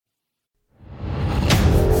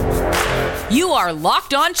You are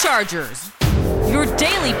Locked On Chargers, your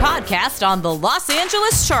daily podcast on the Los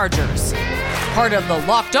Angeles Chargers. Part of the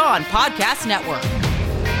Locked On Podcast Network,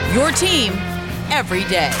 your team every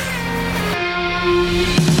day.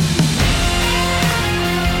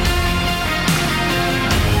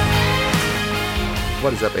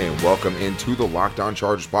 What is up, and welcome into the Locked On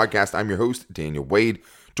Chargers podcast. I'm your host, Daniel Wade,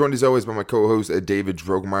 joined as always by my co-host, David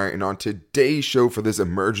Drogemeyer. And on today's show for this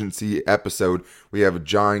emergency episode, we have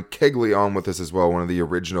John Kegley on with us as well, one of the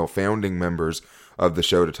original founding members of the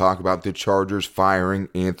show, to talk about the Chargers firing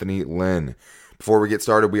Anthony Lynn. Before we get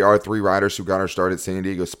started, we are three writers who got our start at San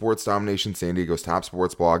Diego Sports Domination, San Diego's top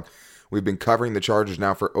sports blog. We've been covering the Chargers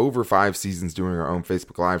now for over 5 seasons, doing our own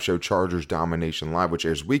Facebook Live show, Chargers Domination Live, which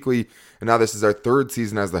airs weekly. And now this is our 3rd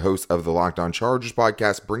season as the host of the Locked On Chargers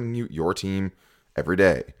podcast, bringing you your team every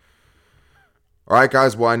day. All right,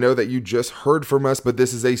 guys, well, I know that you just heard from us, but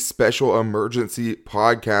this is a special emergency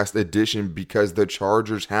podcast edition because the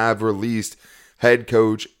Chargers have released head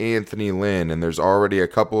coach Anthony Lynn, and there's already a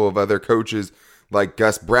couple of other coaches like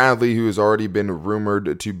Gus Bradley, who has already been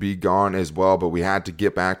rumored to be gone as well, but we had to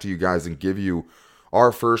get back to you guys and give you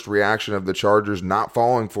our first reaction of the Chargers not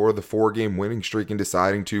falling for the 4-game winning streak and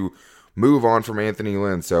deciding to move on from Anthony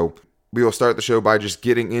Lynn. So we will start the show by just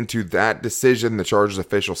getting into that decision, the Chargers'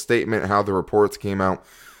 official statement, how the reports came out.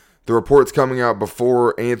 The reports coming out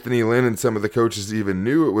before Anthony Lynn and some of the coaches even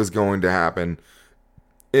knew it was going to happen,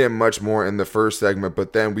 and much more in the first segment.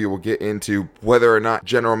 But then we will get into whether or not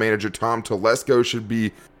General Manager Tom Telesco should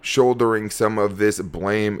be shouldering some of this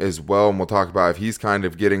blame as well. And we'll talk about if he's kind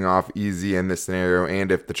of getting off easy in this scenario,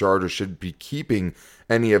 and if the Chargers should be keeping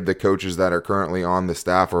any of the coaches that are currently on the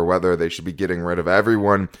staff, or whether they should be getting rid of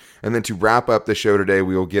everyone. And then to wrap up the show today,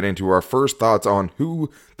 we will get into our first thoughts on who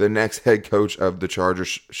the next head coach of the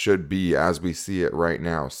Chargers should be as we see it right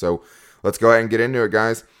now. So let's go ahead and get into it,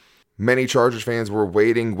 guys. Many Chargers fans were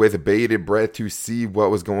waiting with bated breath to see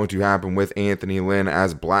what was going to happen with Anthony Lynn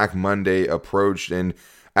as Black Monday approached. And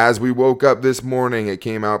as we woke up this morning, it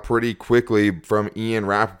came out pretty quickly from Ian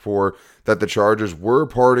Rapoport that the Chargers were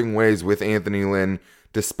parting ways with Anthony Lynn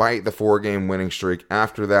despite the 4-game winning streak.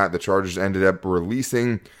 After that, the Chargers ended up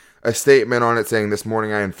releasing a statement on it saying, "This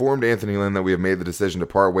morning I informed Anthony Lynn that we have made the decision to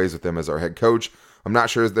part ways with him as our head coach. I'm not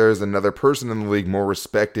sure if there's another person in the league more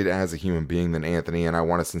respected as a human being than Anthony, and I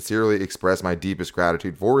want to sincerely express my deepest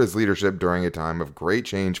gratitude for his leadership during a time of great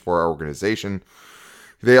change for our organization."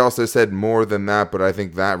 They also said more than that, but I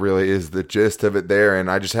think that really is the gist of it there.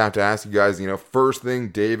 And I just have to ask you guys, first thing,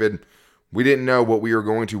 David, we didn't know what we were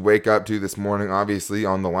going to wake up to this morning. Obviously,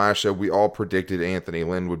 on the last show, we all predicted Anthony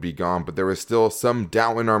Lynn would be gone, but there was still some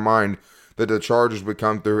doubt in our mind that the Chargers would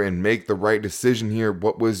come through and make the right decision here.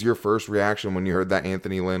 What was your first reaction when you heard that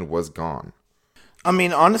Anthony Lynn was gone? I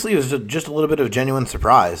mean, honestly, it was just a little bit of genuine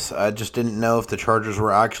surprise. I just didn't know if the Chargers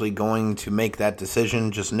were actually going to make that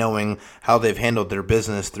decision, just knowing how they've handled their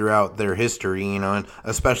business throughout their history, and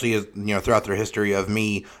especially throughout their history of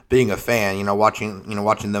me being a fan,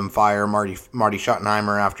 watching them fire Marty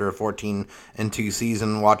Schottenheimer after a 14-2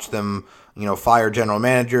 season, watch them, fire general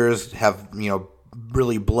managers, have,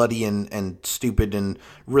 really bloody and stupid and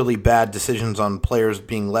really bad decisions on players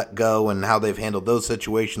being let go and how they've handled those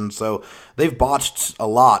situations. So they've botched a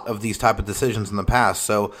lot of these type of decisions in the past.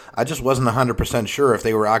 So I just wasn't 100% sure if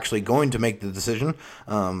they were actually going to make the decision.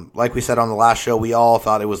 Like we said on the last show, we all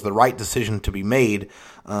thought it was the right decision to be made.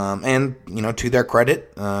 And to their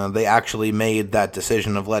credit, they actually made that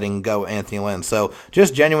decision of letting go Anthony Lynn. So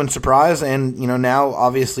just genuine surprise. And, now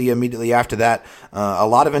obviously immediately after that, a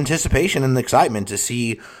lot of anticipation and excitement to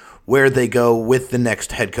see where they go with the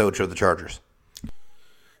next head coach of the Chargers.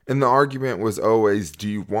 And the argument was always, do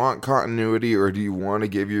you want continuity or do you want to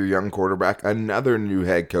give your young quarterback another new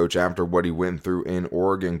head coach after what he went through in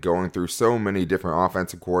Oregon, going through so many different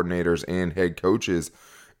offensive coordinators and head coaches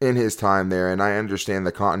in his time there? And I understand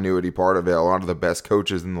the continuity part of it. A lot of the best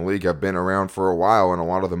coaches in the league have been around for a while, and a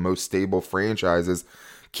lot of the most stable franchises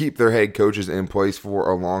keep their head coaches in place for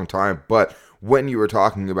a long time. But when you were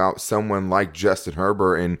talking about someone like Justin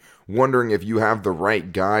Herbert and wondering if you have the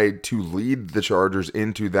right guy to lead the Chargers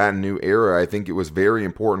into that new era, I think it was very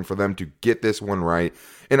important for them to get this one right.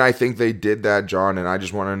 And I think they did that, John. And I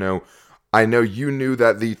just want to know, I know you knew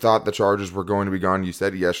that they thought the Chargers were going to be gone. You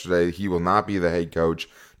said yesterday he will not be the head coach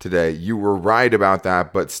today. You were right about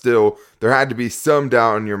that, but still, there had to be some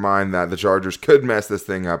doubt in your mind that the Chargers could mess this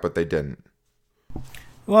thing up, but they didn't.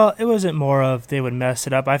 Well, it wasn't more of they would mess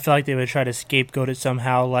it up. I feel like they would try to scapegoat it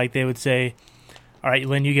somehow. Like they would say, all right,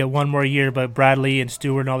 Lynn, you get one more year, but Bradley and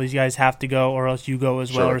Stewart and all these guys have to go, or else you go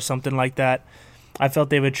as well, or something like that. I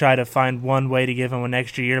felt they would try to find one way to give him an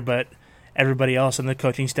extra year, but everybody else on the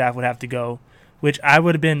coaching staff would have to go, which I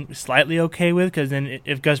would have been slightly okay with, because then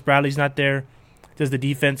if Gus Bradley's not there, does the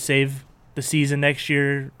defense save the season next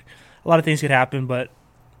year? A lot of things could happen, but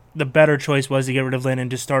the better choice was to get rid of Lynn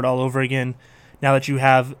and just start all over again now that you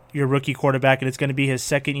have your rookie quarterback, and it's going to be his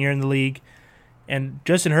second year in the league. And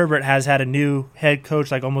Justin Herbert has had a new head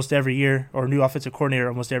coach like almost every year, or a new offensive coordinator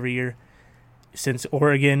almost every year since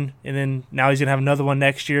Oregon, and then now he's going to have another one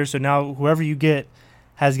next year. So now whoever you get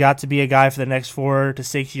has got to be a guy for the next 4 to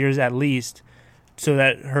 6 years at least, so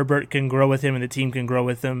that Herbert can grow with him and the team can grow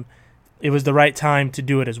with him. It was the right time to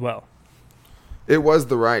do it as well. It was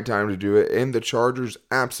the right time to do it, and the Chargers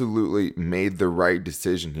absolutely made the right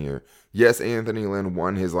decision here. Yes, Anthony Lynn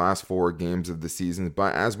won his last 4 games of the season,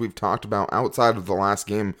 but as we've talked about, outside of the last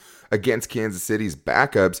game against Kansas City's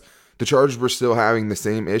backups, the Chargers were still having the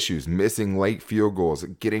same issues, missing late field goals,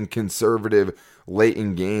 getting conservative late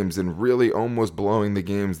in games, and really almost blowing the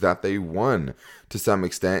games that they won to some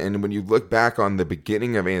extent. And when you look back on the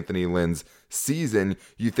beginning of Anthony Lynn's season,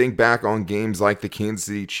 you think back on games like the Kansas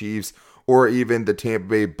City Chiefs or even the Tampa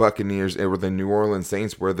Bay Buccaneers or the New Orleans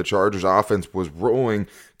Saints, where the Chargers offense was rolling,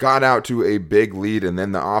 got out to a big lead, and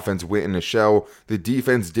then the offense went in a shell. The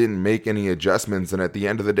defense didn't make any adjustments, and at the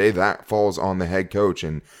end of the day, that falls on the head coach.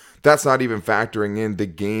 And that's not even factoring in the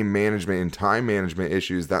game management and time management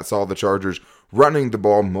issues that saw the Chargers running the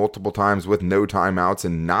ball multiple times with no timeouts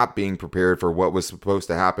and not being prepared for what was supposed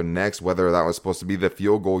to happen next, whether that was supposed to be the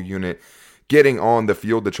field goal unit getting on the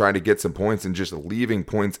field to try to get some points and just leaving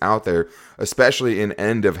points out there, especially in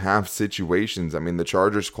end of half situations. I mean, the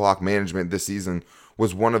Chargers clock management this season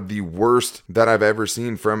was one of the worst that I've ever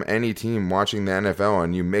seen from any team watching the NFL.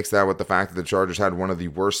 And you mix that with the fact that the Chargers had one of the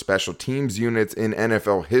worst special teams units in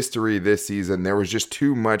NFL history this season. There was just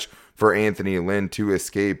too much for Anthony Lynn to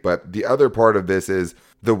escape. But the other part of this is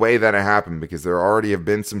the way that it happened, because there already have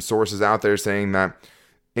been some sources out there saying that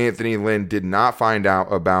Anthony Lynn did not find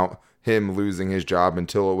out about him losing his job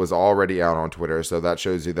until it was already out on Twitter. So that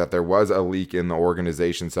shows you that there was a leak in the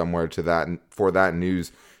organization somewhere to that, for that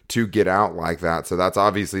news to get out like that. So that's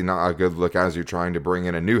obviously not a good look as you're trying to bring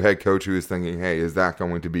in a new head coach who is thinking, hey, is that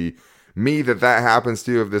going to be me that happens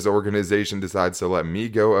to if this organization decides to let me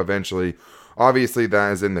go eventually? Obviously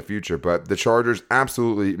that is in the future, but the Chargers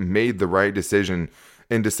absolutely made the right decision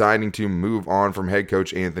in deciding to move on from head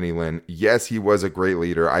coach Anthony Lynn. Yes, he was a great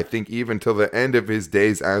leader. I think even till the end of his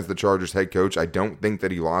days as the Chargers head coach, I don't think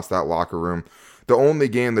that he lost that locker room. The only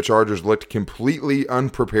game the Chargers looked completely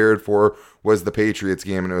unprepared for was the Patriots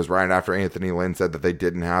game, and it was right after Anthony Lynn said that they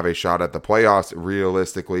didn't have a shot at the playoffs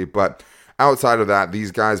realistically. But outside of that,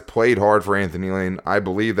 these guys played hard for Anthony Lynn. I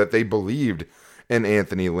believe that they believed in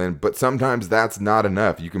Anthony Lynn, but sometimes that's not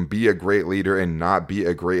enough. You can be a great leader and not be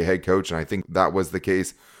a great head coach, and I think that was the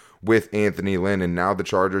case with Anthony Lynn. And now the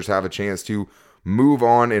Chargers have a chance to move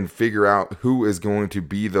on and figure out who is going to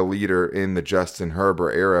be the leader in the Justin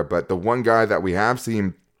Herbert era. But the one guy that we have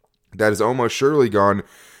seen that is almost surely gone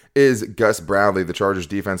is Gus Bradley, the Chargers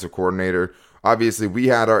defensive coordinator. Obviously, we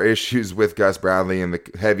had our issues with Gus Bradley and the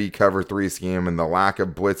heavy cover 3 scheme and the lack of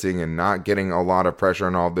blitzing and not getting a lot of pressure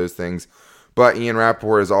and all of those things. But Ian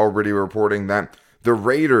Rappaport is already reporting that the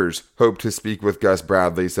Raiders hope to speak with Gus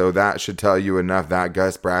Bradley, so that should tell you enough that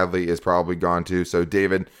Gus Bradley is probably gone too. So,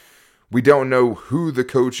 David, we don't know who the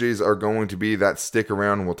coaches are going to be that stick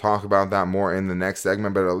around, and we'll talk about that more in the next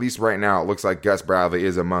segment, but at least right now it looks like Gus Bradley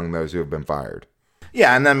is among those who have been fired.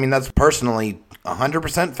 Yeah, and I mean, that's personally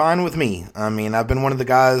 100% fine with me. I mean, I've been one of the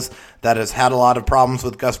guys that has had a lot of problems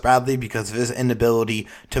with Gus Bradley because of his inability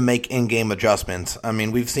to make in-game adjustments. I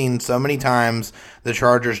mean, we've seen so many times the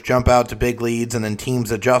Chargers jump out to big leads and then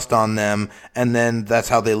teams adjust on them, and then that's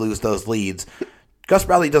how they lose those leads. Gus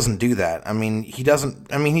Bradley doesn't do that. I mean, he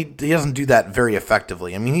doesn't do that very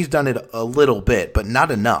effectively. I mean, he's done it a little bit, but not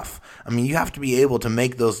enough. I mean, you have to be able to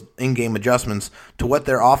make those in-game adjustments to what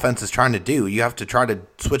their offense is trying to do. You have to try to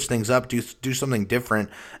switch things up, do something different.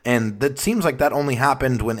 And that seems like that only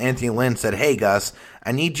happened when Anthony Lynn said, hey, Gus,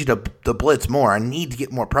 I need you to blitz more. I need to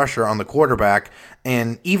get more pressure on the quarterback.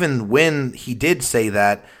 And even when he did say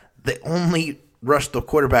that, they only rushed the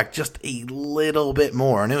quarterback just a little bit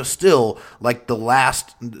more, and it was still like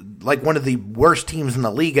one of the worst teams in the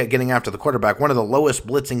league at getting after the quarterback, one of the lowest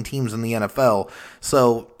blitzing teams in the NFL.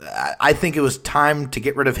 So I think it was time to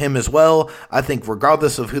get rid of him as well. I think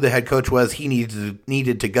regardless of who the head coach was, he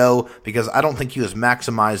needed to go, because I don't think he was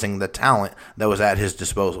maximizing the talent that was at his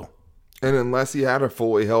disposal. And unless he had a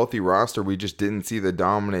fully healthy roster, we just didn't see the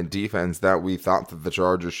dominant defense that we thought that the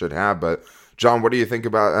Chargers should have. But John, what do you think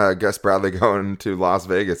about Gus Bradley going to Las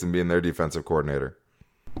Vegas and being their defensive coordinator?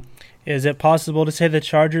 Is it possible to say the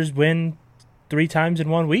Chargers win 3 times in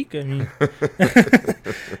 1 week. I mean,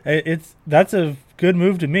 that's a good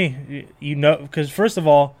move to me. You know, because first of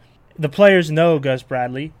all, the players know Gus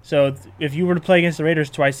Bradley. So if you were to play against the Raiders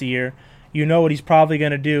twice a year, you know what he's probably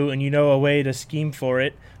going to do, and you know a way to scheme for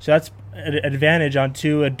it. So that's an advantage on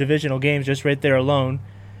 2 divisional games just right there alone.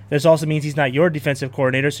 This also means he's not your defensive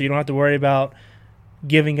coordinator, so you don't have to worry about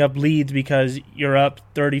giving up leads because you're up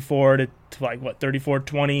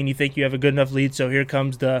 34-20, and you think you have a good enough lead. So here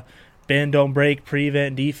comes the bend, don't break,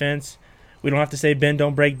 prevent defense. We don't have to say bend,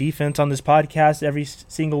 don't break defense on this podcast every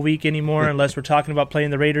single week anymore unless we're talking about playing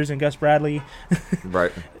the Raiders and Gus Bradley.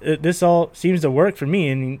 Right. This all seems to work for me.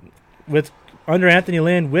 And with under Anthony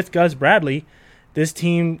Lynn, with Gus Bradley, this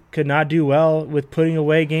team could not do well with putting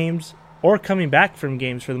away games or coming back from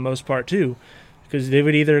games for the most part too, because they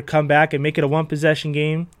would either come back and make it a 1-possession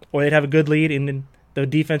game, or they'd have a good lead and then the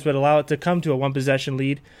defense would allow it to come to a 1-possession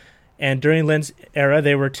lead. And during Lynn's era,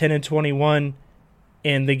 they were 10-21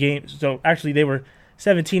 in the game. So actually, they were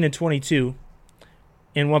 17-22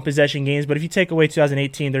 in 1-possession games. But if you take away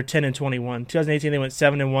 2018, they're 10-21. 2018, they went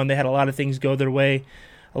 7-1. They had a lot of things go their way,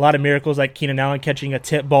 a lot of miracles like Keenan Allen catching a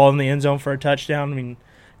tip ball in the end zone for a touchdown. I mean,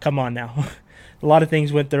 come on now. A lot of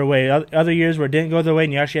things went their way. Other years where it didn't go their way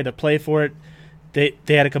and you actually had to play for it, they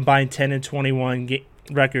had a combined 10-21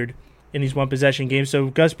 record in these 1-possession games. So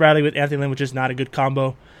Gus Bradley with Anthony Lynn was just not a good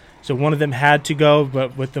combo. So one of them had to go,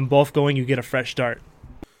 but with them both going, you get a fresh start.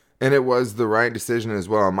 And it was the right decision as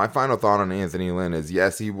well. My final thought on Anthony Lynn is,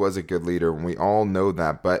 yes, he was a good leader, and we all know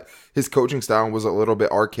that, but his coaching style was a little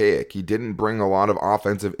bit archaic. He didn't bring a lot of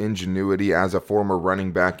offensive ingenuity as a former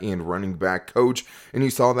running back and running back coach, and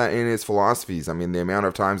you saw that in his philosophies. I mean, the amount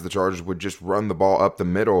of times the Chargers would just run the ball up the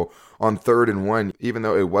middle on 3rd and 1, even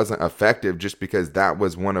though it wasn't effective just because that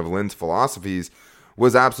was one of Lynn's philosophies,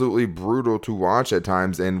 was absolutely brutal to watch at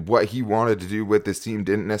times, and what he wanted to do with this team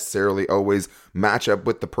didn't necessarily always match up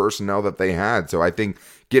with the personnel that they had. So I think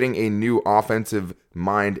getting a new offensive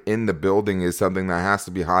mind in the building is something that has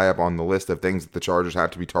to be high up on the list of things that the Chargers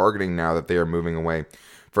have to be targeting now that they are moving away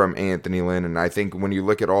from Anthony Lynn. And I think when you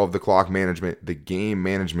look at all of the clock management, the game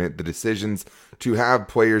management, the decisions to have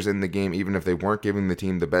players in the game, even if they weren't giving the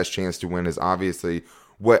team the best chance to win, is obviously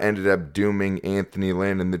what ended up dooming Anthony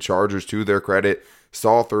Lynn. And the Chargers, to their credit,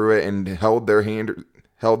 saw through it and held their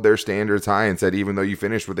standards high and said, even though you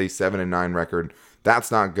finished with a 7-9 record, that's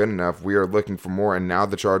not good enough. We are looking for more. And now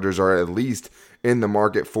the Chargers are at least in the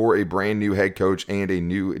market for a brand new head coach and a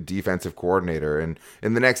new defensive coordinator. And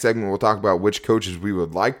in the next segment, we'll talk about which coaches we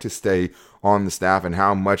would like to stay on the staff and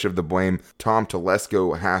how much of the blame Tom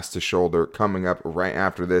Telesco has to shoulder coming up right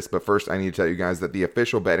after this. But first, I need to tell you guys that the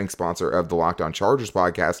official betting sponsor of the Locked On Chargers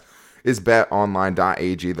podcast is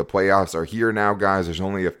betonline.ag. The playoffs are here now, guys. There's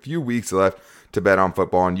only a few weeks left to bet on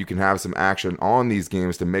football, and you can have some action on these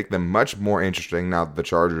games to make them much more interesting now that the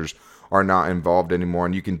Chargers are not involved anymore,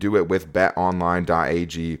 and you can do it with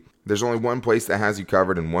betonline.ag. There's only one place that has you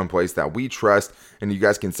covered and one place that we trust, and you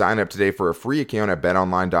guys can sign up today for a free account at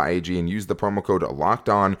betonline.ag and use the promo code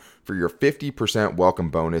LOCKEDON for your 50% welcome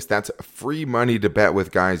bonus. That's free money to bet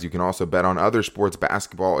with, guys. You can also bet on other sports.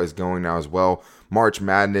 Basketball is going now as well. March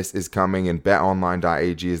Madness is coming, and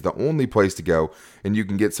betonline.ag is the only place to go, and you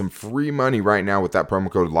can get some free money right now with that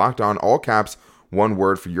promo code LOCKEDON, all caps, one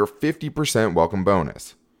word, for your 50% welcome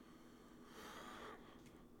bonus.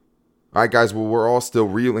 All right, guys, well, we're all still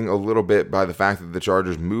reeling a little bit by the fact that the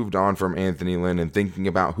Chargers moved on from Anthony Lynn and thinking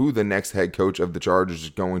about who the next head coach of the Chargers is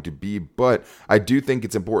going to be. But I do think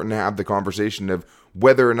it's important to have the conversation of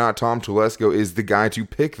whether or not Tom Telesco is the guy to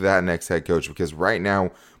pick that next head coach, because right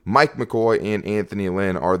now, Mike McCoy and Anthony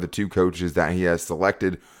Lynn are the two coaches that he has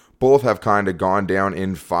selected. Both have kind of gone down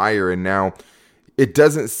in fire, and now it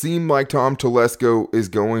doesn't seem like Tom Telesco is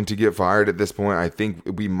going to get fired at this point. I think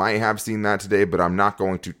we might have seen that today, but I'm not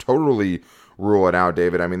going to totally rule it out,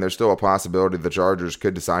 David. I mean, there's still a possibility the Chargers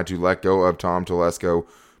could decide to let go of Tom Telesco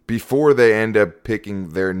before they end up picking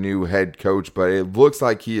their new head coach, but it looks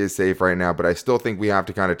like he is safe right now. But I still think we have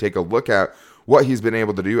to kind of take a look at what he's been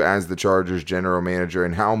able to do as the Chargers general manager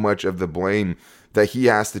and how much of the blame that he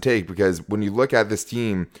has to take, because when you look at this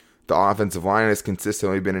team, the offensive line has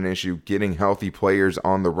consistently been an issue. Getting healthy players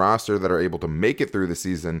on the roster that are able to make it through the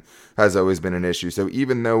season has always been an issue. So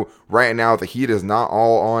even though right now the heat is not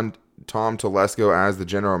all on Tom Telesco as the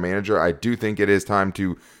general manager, I do think it is time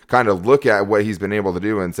to kind of look at what he's been able to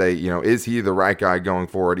do and say, is he the right guy going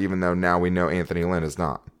forward, even though now we know Anthony Lynn is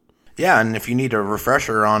not. Yeah, and if you need a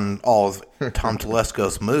refresher on all of Tom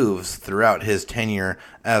Telesco's moves throughout his tenure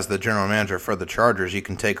as the general manager for the Chargers, you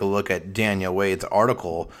can take a look at Daniel Wade's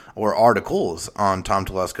article or articles on Tom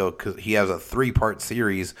Telesco, because he has a 3-part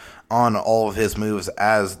series on all of his moves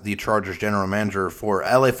as the Chargers general manager for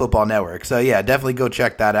LA Football Network. So yeah, definitely go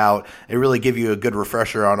check that out. It really gives you a good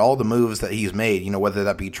refresher on all the moves that he's made, whether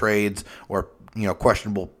that be trades or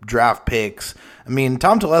questionable draft picks. I mean,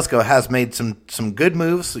 Tom Telesco has made some good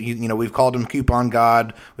moves. We've called him coupon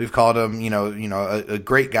god. We've called him, a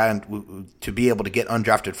great guy to be able to get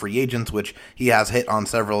undrafted free agents, which he has hit on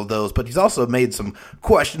several of those. But he's also made some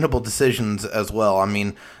questionable decisions as well. I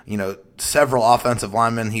mean, several offensive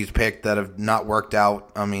linemen he's picked that have not worked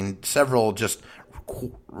out. I mean, several just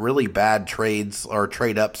really bad trades or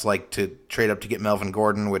trade ups, like to trade up to get Melvin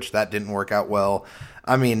Gordon, which that didn't work out well.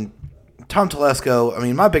 I mean, Tom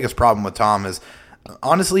Telesco, my biggest problem with Tom is,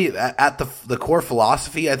 honestly, at the core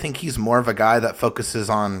philosophy, I think he's more of a guy that focuses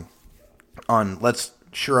on let's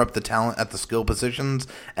shore up the talent at the skill positions,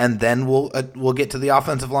 and then we'll get to the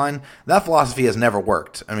offensive line. That philosophy has never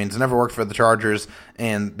worked. It's never worked for the Chargers,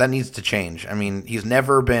 and that needs to change. He's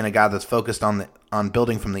never been a guy that's focused on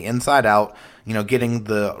building from the inside out, getting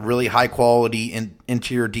the really high quality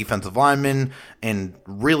interior defensive linemen and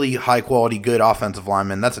really high quality good offensive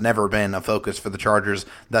linemen. That's never been a focus for the Chargers.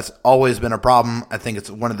 That's always been a problem. I think it's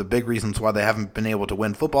one of the big reasons why they haven't been able to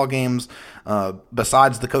win football games.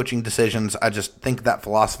 Besides the coaching decisions, I just think that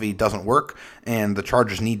philosophy doesn't work, and the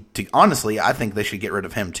Chargers need to, honestly, I think they should get rid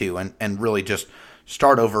of him too, and really just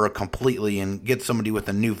start over completely and get somebody with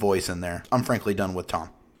a new voice in there. I'm frankly done with Tom.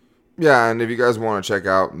 Yeah, and if you guys want to check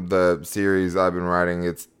out the series I've been writing,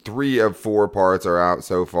 it's 3 of 4 parts are out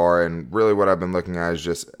so far, and really what I've been looking at is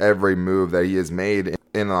just every move that he has made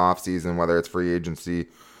in the offseason, whether it's free agency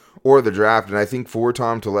or the draft. And I think for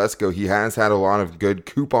Tom Telesco, he has had a lot of good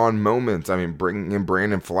coupon moments. Bringing in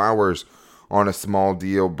Brandon Flowers on a small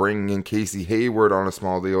deal, bringing in Casey Hayward on a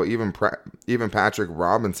small deal, even Patrick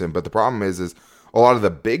Robinson. But the problem is a lot of the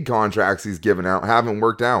big contracts he's given out haven't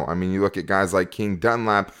worked out. You look at guys like King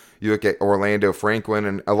Dunlap, you look at Orlando Franklin,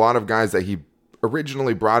 and a lot of guys that he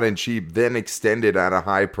originally brought in cheap, then extended at a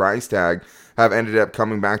high price tag, have ended up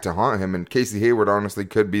coming back to haunt him. And Casey Hayward honestly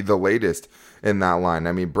could be the latest in that line.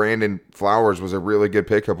 Brandon Flowers was a really good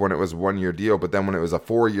pickup when it was a 1-year deal, but then when it was a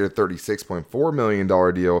 4-year, $36.4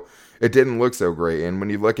 million deal, it didn't look so great. And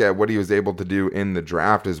when you look at what he was able to do in the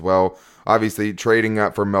draft as well, obviously trading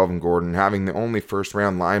up for Melvin Gordon, having the only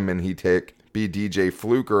first-round lineman he took be DJ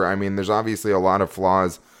Fluker, there's obviously a lot of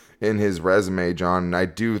flaws in his resume, John, and I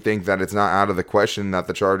do think that it's not out of the question that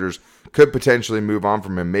the Chargers could potentially move on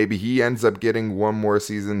from him. Maybe he ends up getting one more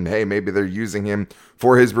season. Hey, maybe they're using him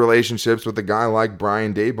for his relationships with a guy like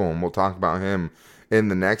Brian Daboll, and we'll talk about him in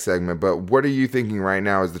the next segment. But what are you thinking right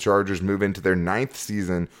now as the Chargers move into their 9th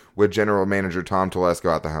season with general manager Tom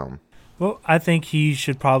Telesco at the helm? Well, I think he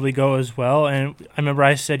should probably go as well, and I remember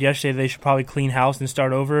I said yesterday they should probably clean house and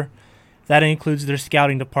start over. That includes their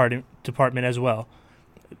scouting department as well.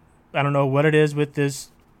 I don't know what it is with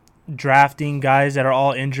this drafting guys that are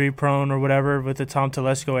all injury prone or whatever with the Tom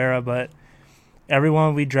Telesco era, but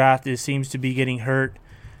everyone we draft seems to be getting hurt.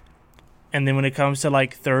 And then when it comes to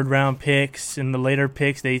like 3rd round picks and the later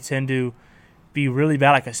picks, they tend to be really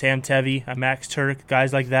bad, like a Sam Tevi, a Max Turk,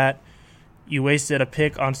 guys like that. You wasted a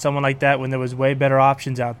pick on someone like that when there was way better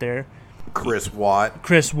options out there. Chris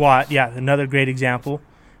Watt, yeah, another great example.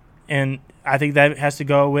 And I think that has to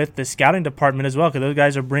go with the scouting department as well, because those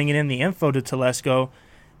guys are bringing in the info to Telesco,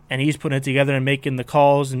 and he's putting it together and making the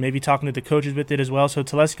calls and maybe talking to the coaches with it as well. So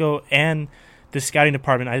Telesco and the scouting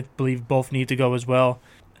department, I believe, both need to go as well.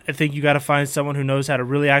 I think you got to find someone who knows how to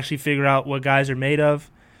really actually figure out what guys are made of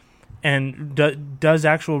and does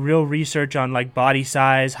actual real research on like body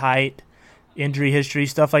size, height, injury history,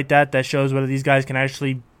 stuff like that shows whether these guys can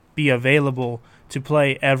actually be available to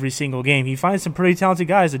play every single game. He finds some pretty talented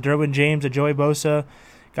guys, a Derwin James, a Joey Bosa,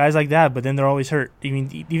 guys like that, but then they're always hurt. Even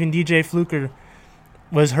DJ Fluker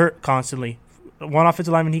was hurt constantly. One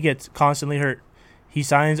offensive lineman he gets constantly hurt. He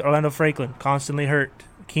signs Orlando Franklin, constantly hurt.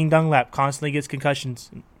 King Dunlap constantly gets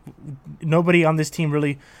concussions. Nobody on this team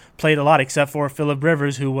really played a lot except for Phillip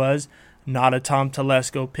Rivers, who was not a Tom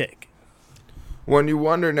Telesco pick. When you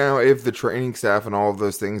wonder now if the training staff and all of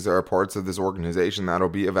those things are parts of this organization that'll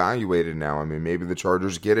be evaluated now. Maybe the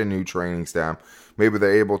Chargers get a new training staff. Maybe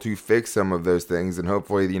they're able to fix some of those things, and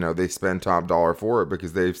hopefully, they spend top dollar for it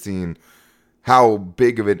because they've seen how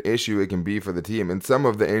big of an issue it can be for the team. And some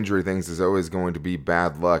of the injury things is always going to be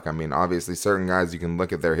bad luck. Obviously, certain guys you can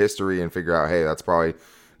look at their history and figure out, hey, that's probably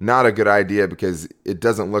not a good idea because it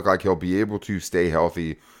doesn't look like he'll be able to stay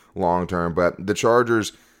healthy long term. But the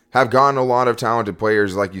Chargers have gotten a lot of talented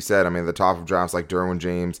players, like you said. I mean, the top of drafts like Derwin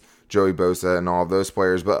James, Joey Bosa, and all of those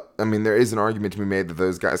players. But, I mean, there is an argument to be made that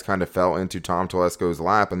those guys kind of fell into Tom Telesco's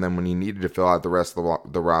lap, and then when he needed to fill out the rest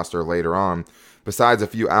of the roster later on, besides a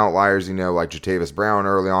few outliers, like Jatavis Brown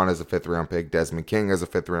early on as a 5th-round pick, Desmond King as a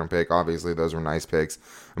 5th-round pick, obviously those were nice picks.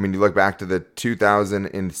 I mean, you look back to the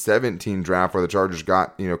 2017 draft where the Chargers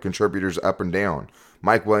got, contributors up and down.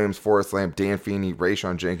 Mike Williams, Forrest Lamp, Dan Feeney,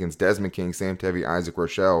 Rayshon Jenkins, Desmond King, Sam Tevye, Isaac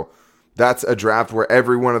Rochelle. That's a draft where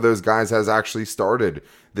every one of those guys has actually started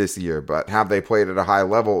this year. But have they played at a high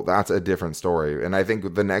level? That's a different story. And I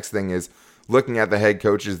think the next thing is looking at the head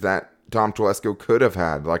coaches that Tom Telesco could have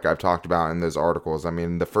had, like I've talked about in those articles. I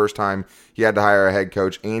mean, the first time he had to hire a head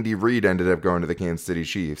coach, Andy Reid ended up going to the Kansas City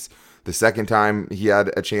Chiefs. The second time he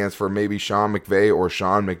had a chance for maybe Sean McVay or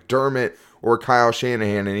Sean McDermott or Kyle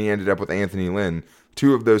Shanahan, and he ended up with Anthony Lynn.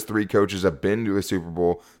 2 of those 3 coaches have been to a Super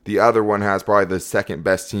Bowl. The other one has probably the second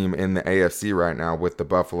best team in the AFC right now with the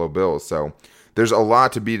Buffalo Bills. So there's a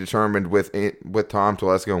lot to be determined with Tom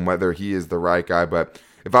Telesco and whether he is the right guy. But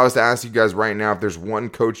if I was to ask you guys right now, if there's one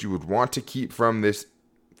coach you would want to keep from this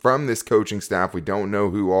coaching staff, we don't know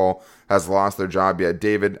who all has lost their job yet.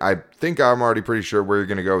 David, I think I'm already pretty sure where you're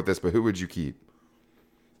going to go with this, but who would you keep?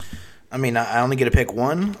 I mean, I only get to pick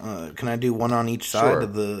one. Can I do one on each side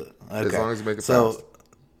of the? Okay. As long as you make it fast.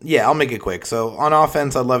 Yeah, I'll make it quick. So on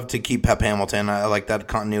offense, I'd love to keep Pep Hamilton. I like that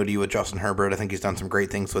continuity with Justin Herbert. I think he's done some great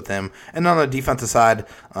things with him. And on the defensive side,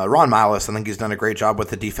 Ron Miles, I think he's done a great job with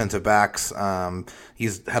the defensive backs.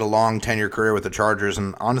 He's had a long tenure career with the Chargers,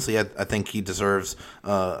 and honestly, I think he deserves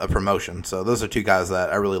a promotion. So those are 2 guys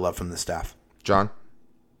that I really love from the staff. John?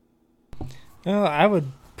 I would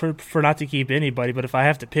prefer not to keep anybody, but if I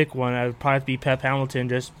have to pick one, I would probably be Pep Hamilton,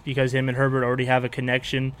 just because him and Herbert already have a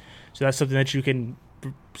connection. So that's something that you can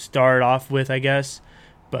start off with, I guess.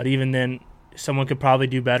 But even then, someone could probably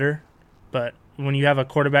do better. But when you have a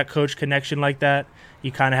quarterback-coach connection like that,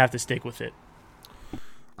 you kind of have to stick with it.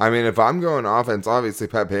 I mean, if I'm going offense, obviously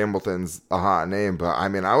Pep Hamilton's a hot name, but I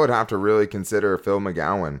mean, I would have to really consider Phil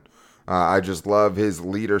McGowan. I just love his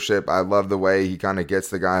leadership. I love the way he kind of gets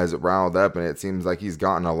the guys riled up, and it seems like he's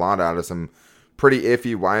gotten a lot out of some pretty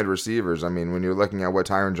iffy wide receivers. I mean, when you're looking at what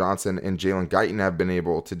Tyron Johnson and Jalen Guyton have been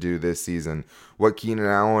able to do this season, what Keenan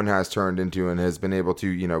Allen has turned into and has been able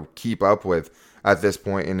to, keep up with at this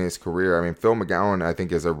point in his career. I mean, Phil McGowan, I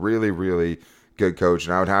think, is a really, really good coach,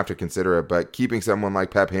 and I would have to consider it. But keeping someone like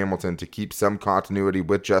Pep Hamilton to keep some continuity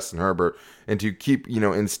with Justin Herbert and to keep,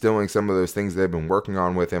 instilling some of those things they've been working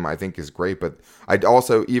on with him, I think is great. But I'd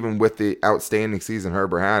also, even with the outstanding season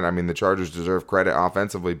Herbert had, I mean, the Chargers deserve credit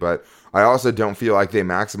offensively, but I also don't feel like they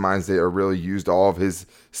maximized it or really used all of his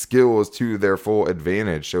skills to their full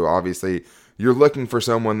advantage. So obviously you're looking for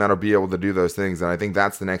someone that'll be able to do those things. And I think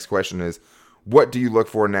that's the next question is, what do you look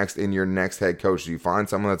for next in your next head coach? Do you find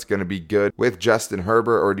someone that's going to be good with Justin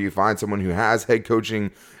Herbert, or do you find someone who has head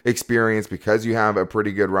coaching experience because you have a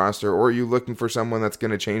pretty good roster, or are you looking for someone that's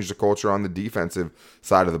going to change the culture on the defensive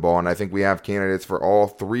side of the ball? And I think we have candidates for all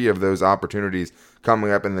 3 of those opportunities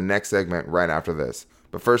coming up in the next segment right after this.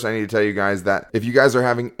 But first, I need to tell you guys that if you guys are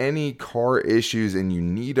having any car issues and you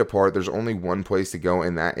need a part, there's only one place to go,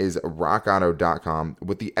 and that is rockauto.com.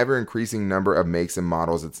 With the ever-increasing number of makes and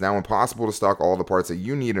models, it's now impossible to stock all the parts that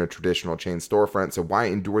you need in a traditional chain storefront, so why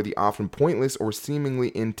endure the often pointless or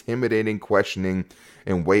seemingly intimidating questioning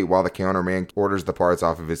and wait while the counterman orders the parts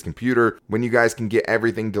off of his computer when you guys can get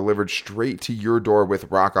everything delivered straight to your door with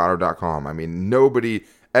rockauto.com? I mean, nobody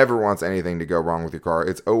ever wants anything to go wrong with your car.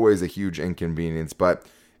 It's always a huge inconvenience, but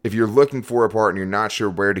if you're looking for a part and you're not sure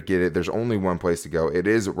where to get it, there's only one place to go. It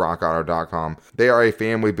is rockauto.com. They are a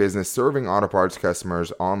family business serving auto parts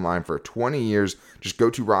customers online for 20 years. Just go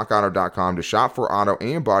to rockauto.com to shop for auto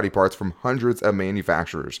and body parts from hundreds of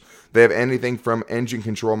manufacturers. They have anything from engine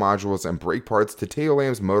control modules and brake parts to tail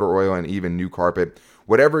lamps, motor oil, and even new carpet.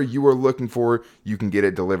 Whatever you are looking for, you can get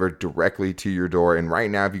it delivered directly to your door. And right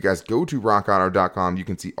now, if you guys go to rockauto.com, you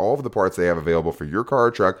can see all of the parts they have available for your car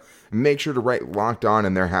or truck. Make sure to write Locked On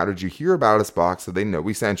in their How Did You Hear About Us box so they know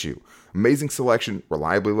we sent you. Amazing selection,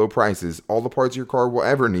 reliably low prices, all the parts your car will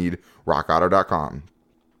ever need. rockauto.com.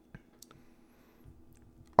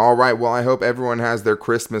 All right, well, I hope everyone has their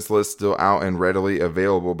Christmas list still out and readily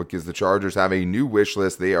available, because the Chargers have a new wish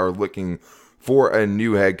list. They are looking for a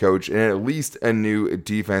new head coach and at least a new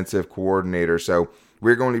defensive coordinator. So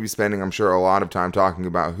we're going to be spending, I'm sure, a lot of time talking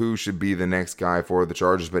about who should be the next guy for the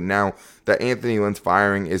Chargers. But now that Anthony Lynn's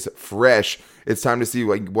firing is fresh, it's time to see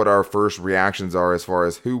what our first reactions are as far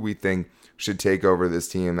as who we think should take over this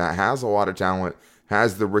team that has a lot of talent,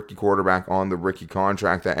 has the rookie quarterback on the rookie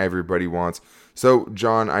contract that everybody wants. So,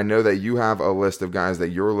 John, I know that you have a list of guys that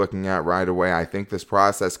you're looking at right away. I think this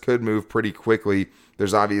process could move pretty quickly.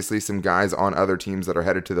 There's obviously some guys on other teams that are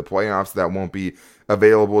headed to the playoffs that won't be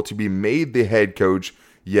available to be made the head coach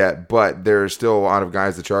yet, but there's still a lot of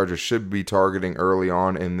guys the Chargers should be targeting early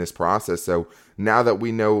on in this process. So now that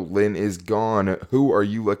we know Lynn is gone, who are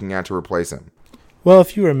you looking at to replace him? Well,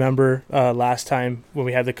 if you remember last time when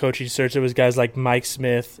we had the coaching search, it was guys like Mike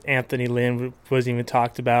Smith, Anthony Lynn wasn't even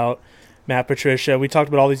talked about, Matt Patricia. We talked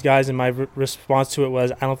about all these guys, and my response to it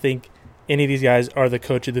was, I don't think any of these guys are the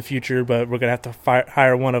coach of the future, but we're going to have to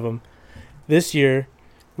hire one of them. This year,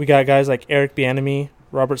 we got guys like Eric Bieniemy,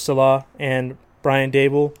 Robert Saleh, and Brian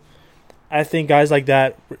Daboll. I think guys like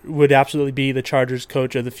that would absolutely be the Chargers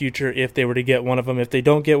coach of the future if they were to get one of them. If they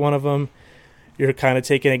don't get one of them, you're kind of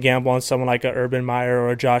taking a gamble on someone like a Urban Meyer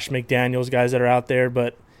or a Josh McDaniels, guys that are out there.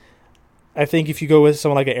 But I think if you go with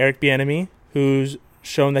someone like a Eric Bieniemy, who's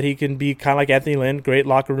shown that he can be kind of like Anthony Lynn, great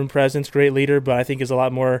locker room presence, great leader, but I think is a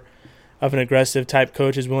lot more of an aggressive type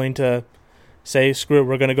coach, is willing to say, screw it,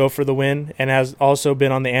 we're going to go for the win, and has also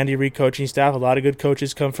been on the Andy Reid coaching staff. A lot of good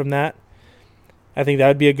coaches come from that. I think that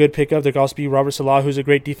would be a good pickup. There could also be Robert Saleh, who's a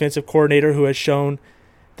great defensive coordinator who has shown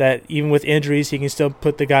that even with injuries, he can still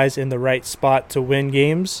put the guys in the right spot to win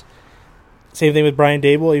games. Same thing with Brian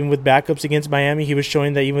Daboll. Even with backups against Miami, he was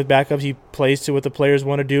showing that even with backups, he plays to what the players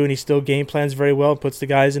want to do, and he still game plans very well and puts the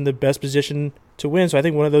guys in the best position to win. So I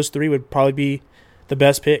think one of those three would probably be the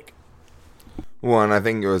best pick. Well, and I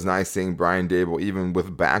think it was nice seeing Brian Daboll, even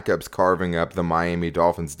with backups, carving up the Miami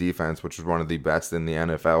Dolphins defense, which was one of the best in the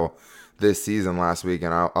NFL this season last week.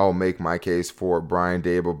 And I'll make my case for Brian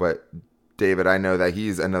Daboll. But, David, I know that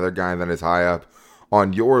he's another guy that is high up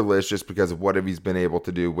on your list just because of what he's been able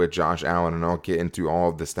to do with Josh Allen. And I'll get into all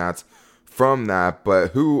of the stats from that.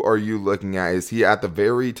 But who are you looking at? Is he at the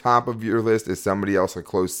very top of your list? Is somebody else a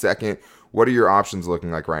close second? What are your options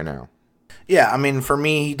looking like right now? Yeah, I mean, for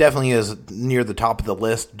me, he definitely is near the top of the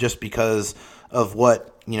list just because of what,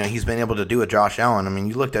 he's been able to do with Josh Allen. I mean,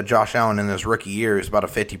 you looked at Josh Allen in his rookie year, he's about a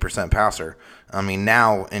 50% passer. I mean,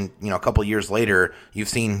 now, and a couple of years later, you've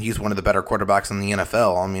seen he's one of the better quarterbacks in the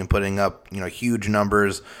NFL. I mean, putting up, huge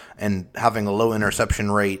numbers and having a low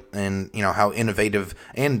interception rate, and, how innovative,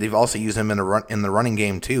 and they've also used him in the running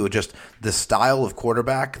game too. Just the style of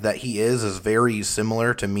quarterback that he is very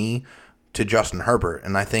similar to me to Justin Herbert,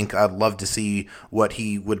 and I think I'd love to see what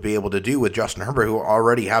he would be able to do with Justin Herbert, who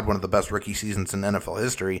already had one of the best rookie seasons in NFL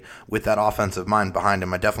history with that offensive mind behind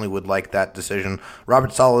him. I definitely would like that decision.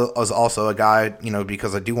 Robert Saleh is also a guy,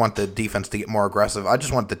 because I do want the defense to get more aggressive. I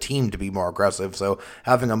just want the team to be more aggressive, so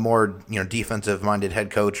having a more, defensive-minded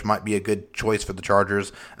head coach might be a good choice for the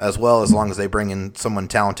Chargers as well, as long as they bring in someone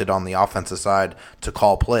talented on the offensive side to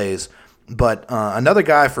call plays. But another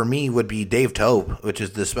guy for me would be Dave Toub, which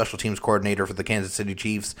is the special teams coordinator for the Kansas City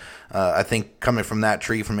Chiefs. I think coming from that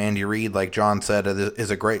tree from Andy Reid, like John said, is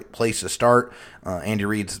a great place to start. Andy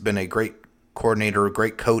Reid's been a great coordinator, a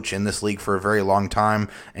great coach in this league for a very long time.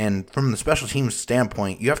 And from the special teams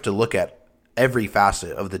standpoint, you have to look at every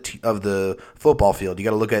facet of the football field. You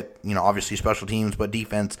got to look at, obviously special teams, but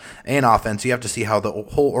defense and offense. You have to see how the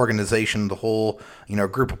whole organization, the whole,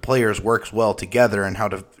 group of players works well together and how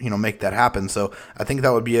to, make that happen. So I think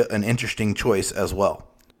that would be an interesting choice as well.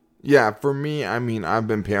 Yeah, for me, I mean, I've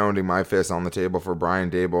been pounding my fist on the table for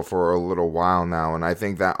Brian Daboll for a little while now. And I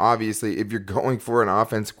think that obviously if you're going for an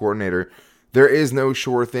offensive coordinator, there is no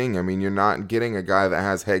sure thing. I mean, you're not getting a guy that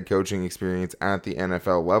has head coaching experience at the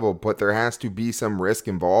NFL level, but there has to be some risk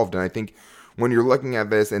involved. And I think when you're looking at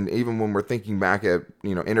this, and even when we're thinking back at,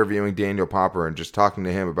 interviewing Daniel Popper and just talking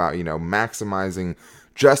to him about, maximizing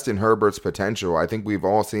Justin Herbert's potential, I think we've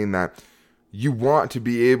all seen that you want to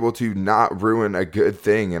be able to not ruin a good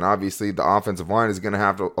thing. And obviously the offensive line is going to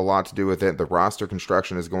have a lot to do with it. The roster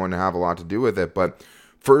construction is going to have a lot to do with it. But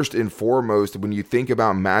first and foremost, when you think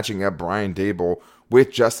about matching up Brian Daboll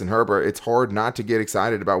with Justin Herbert, it's hard not to get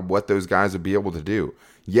excited about what those guys would be able to do.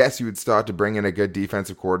 Yes, you would start to bring in a good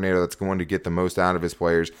defensive coordinator that's going to get the most out of his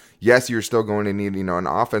players. Yes, you're still going to need, an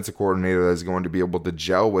offensive coordinator that's going to be able to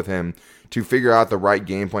gel with him to figure out the right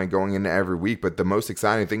game plan going into every week. But the most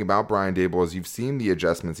exciting thing about Brian Daboll is you've seen the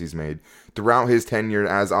adjustments he's made throughout his tenure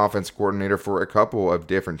as offensive coordinator for a couple of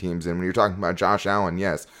different teams. And when you're talking about Josh Allen,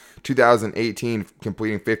 yes, 2018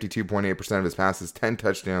 completing 52.8% of his passes, 10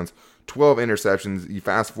 touchdowns, 12 interceptions. You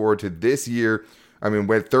fast forward to this year, I mean,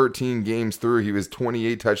 with 13 games through, he was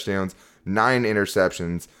 28 touchdowns, 9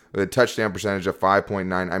 interceptions, with a touchdown percentage of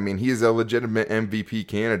 5.9. I mean, he is a legitimate MVP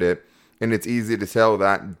candidate, and it's easy to tell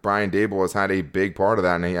that Brian Daboll has had a big part of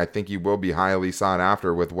that, and I think he will be highly sought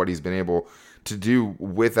after with what he's been able to do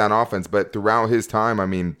with that offense. But throughout his time, I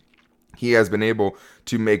mean, He has been able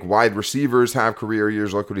to make wide receivers have career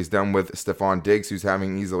years. Look what he's done with Stephon Diggs, who's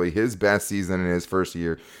having easily his best season in his first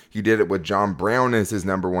year. He did it with John Brown as his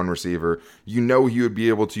number one receiver. You know he would be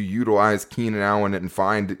able to utilize Keenan Allen and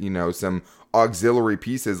find, some auxiliary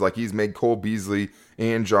pieces. Like he's made Cole Beasley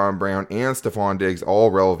and John Brown and Stephon Diggs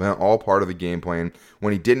all relevant, all part of the game plan.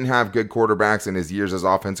 When he didn't have good quarterbacks in his years as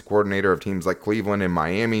offensive coordinator of teams like Cleveland and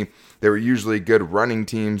Miami, they were usually good running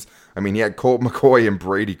teams. I mean, he had Colt McCoy and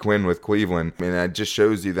Brady Quinn with Cleveland. And that just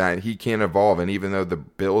shows you that he can evolve. And even though the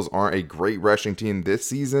Bills aren't a great rushing team this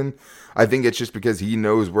season, I think it's just because he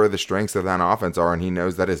knows where the strengths of that offense are. And he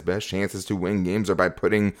knows that his best chances to win games are by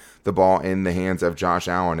putting the ball in the hands of Josh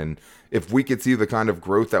Allen. And if we could see the kind of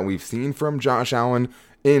growth that we've seen from Josh Allen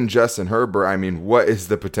in Justin Herbert, I mean, what is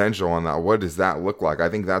the potential on that? What does that look like? I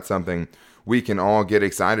think that's something we can all get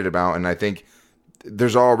excited about. And I think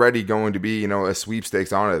there's already going to be, a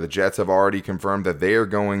sweepstakes on it. The Jets have already confirmed that they are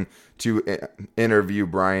going to interview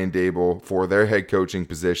Brian Daboll for their head coaching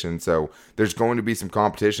position. So there's going to be some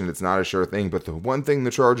competition. It's not a sure thing. But the one thing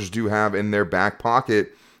the Chargers do have in their back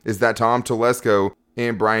pocket is that Tom Telesco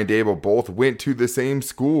and Brian Daboll both went to the same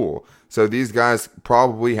school. So these guys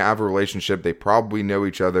probably have a relationship. They probably know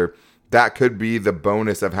each other. That could be the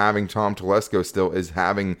bonus of having Tom Telesco still, is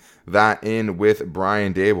having that in with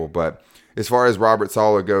Brian Daboll. But as far as Robert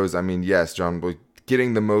Saleh goes, I mean, yes, John,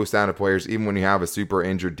 getting the most out of players, even when you have a super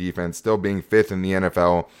injured defense, still being fifth in the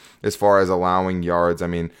NFL as far as allowing yards. I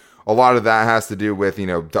mean, a lot of that has to do with,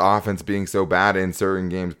 the offense being so bad in certain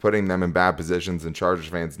games, putting them in bad positions, and Chargers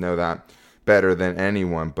fans know that better than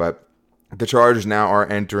anyone. But the Chargers now are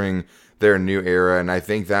entering their new era, and I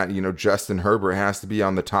think that, Justin Herbert has to be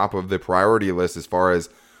on the top of the priority list as far as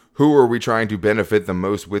who are we trying to benefit the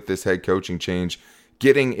most with this head coaching change.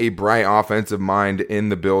 Getting a bright offensive mind in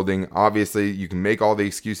the building. Obviously, you can make all the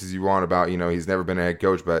excuses you want about, he's never been a head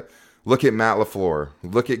coach, but look at Matt LaFleur.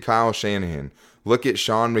 Look at Kyle Shanahan. Look at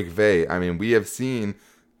Sean McVay. I mean, we have seen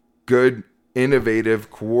good, innovative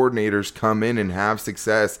coordinators come in and have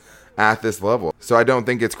success at this level. So I don't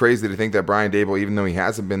think it's crazy to think that Brian Daboll, even though he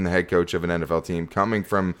hasn't been the head coach of an NFL team, coming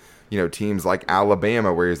from teams like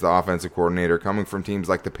Alabama, where he's the offensive coordinator, coming from teams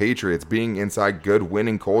like the Patriots, being inside good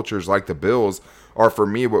winning cultures like the Bills, are for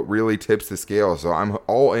me what really tips the scale. So I'm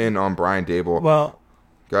all in on Brian Daboll. Well,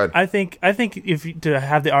 go ahead. I think if to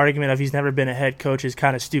have the argument of he's never been a head coach is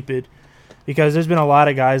kind of stupid, because there's been a lot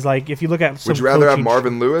of guys, like if you look at some, would you rather have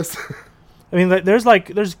Marvin Lewis? I mean,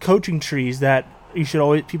 there's coaching trees that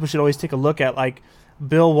people should always take a look at. Like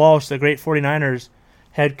Bill Walsh, the great 49ers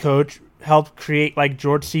head coach, helped create like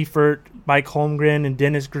George Seifert, Mike Holmgren, and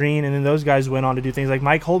Dennis Green, and then those guys went on to do things like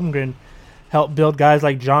Mike Holmgren helped build guys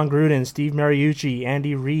like John Gruden, Steve Mariucci,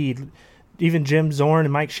 Andy Reid, even Jim Zorn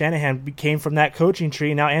and Mike Shanahan came from that coaching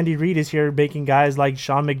tree. Now Andy Reid is here making guys like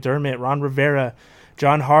Sean McDermott, Ron Rivera,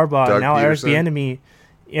 John Harbaugh, Doug now Peterson. Eric Bieniemy.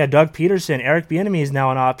 Yeah, Doug Peterson. Eric Bieniemy is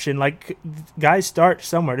now an option. Like, guys start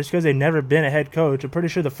somewhere just because they've never been a head coach. I'm pretty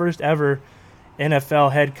sure the first ever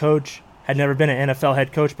NFL head coach had never been an NFL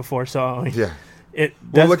head coach before. So Yeah.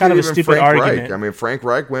 That's kind of a stupid Frank argument. Reich. I mean, Frank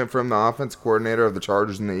Reich went from the offense coordinator of the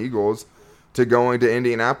Chargers and the Eagles to going to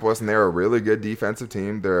Indianapolis, and they're a really good defensive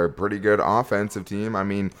team. They're a pretty good offensive team. I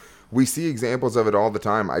mean, we see examples of it all the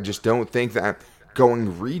time. I just don't think that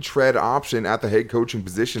going retread option at the head coaching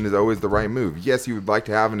position is always the right move. Yes, you would like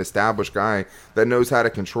to have an established guy that knows how to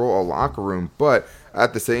control a locker room, but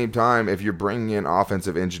at the same time, if you're bringing in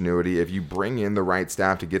offensive ingenuity, if you bring in the right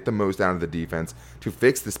staff to get the most out of the defense, to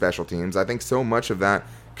fix the special teams, I think so much of that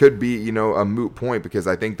could be, a moot point, because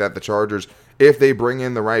I think that the Chargers, if they bring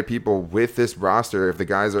in the right people with this roster, if the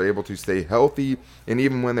guys are able to stay healthy, and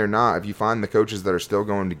even when they're not, if you find the coaches that are still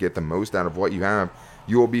going to get the most out of what you have,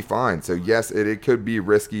 you will be fine. So yes, it could be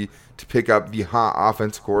risky to pick up the hot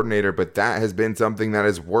offense coordinator, but that has been something that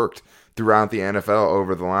has worked throughout the NFL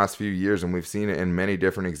over the last few years, and we've seen it in many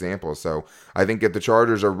different examples. So I think if the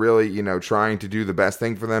Chargers are really, trying to do the best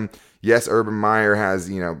thing for them, yes, Urban Meyer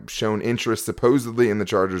has, shown interest supposedly in the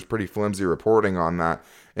Chargers, pretty flimsy reporting on that,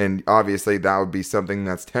 and obviously that would be something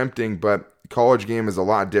that's tempting, but college game is a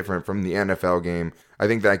lot different from the NFL game. I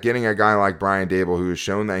think that getting a guy like Brian Daboll, who has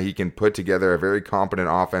shown that he can put together a very competent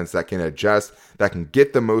offense that can adjust, that can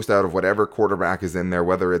get the most out of whatever quarterback is in there,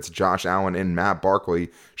 whether it's Josh Allen and Matt Barkley,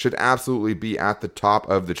 should absolutely be at the top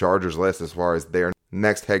of the Chargers list as far as their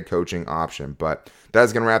next head coaching option. But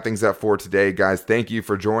that's going to wrap things up for today, guys. Thank you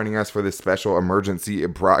for joining us for this special emergency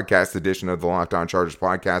broadcast edition of the Locked On Chargers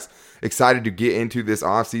podcast. Excited to get into this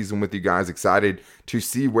offseason with you guys. Excited to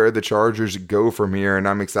see where the Chargers go from here, and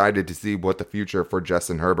I'm excited to see what the future for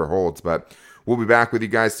Justin Herbert holds. But We'll be back with you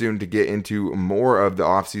guys soon to get into more of the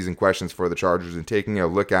offseason questions for the Chargers and taking a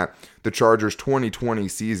look at the Chargers 2020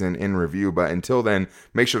 season in review. But until then,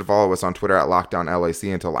 make sure to follow us on Twitter at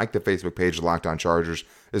LockedOnLAC and to like the Facebook page of Locked On Chargers,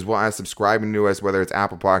 as well as subscribing to us, whether it's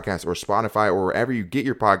Apple Podcasts or Spotify or wherever you get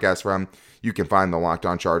your podcasts from. You can find the Locked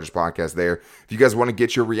On Chargers podcast there. If you guys want to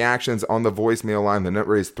get your reactions on the voicemail line, the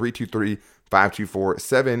number is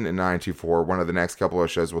 323-524-7924. One of the next couple of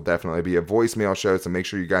shows will definitely be a voicemail show, so make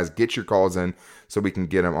sure you guys get your calls in so we can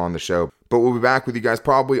get them on the show. But we'll be back with you guys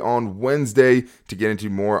probably on Wednesday to get into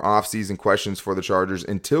more off-season questions for the Chargers.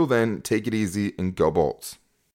 Until then, take it easy and go Bolts.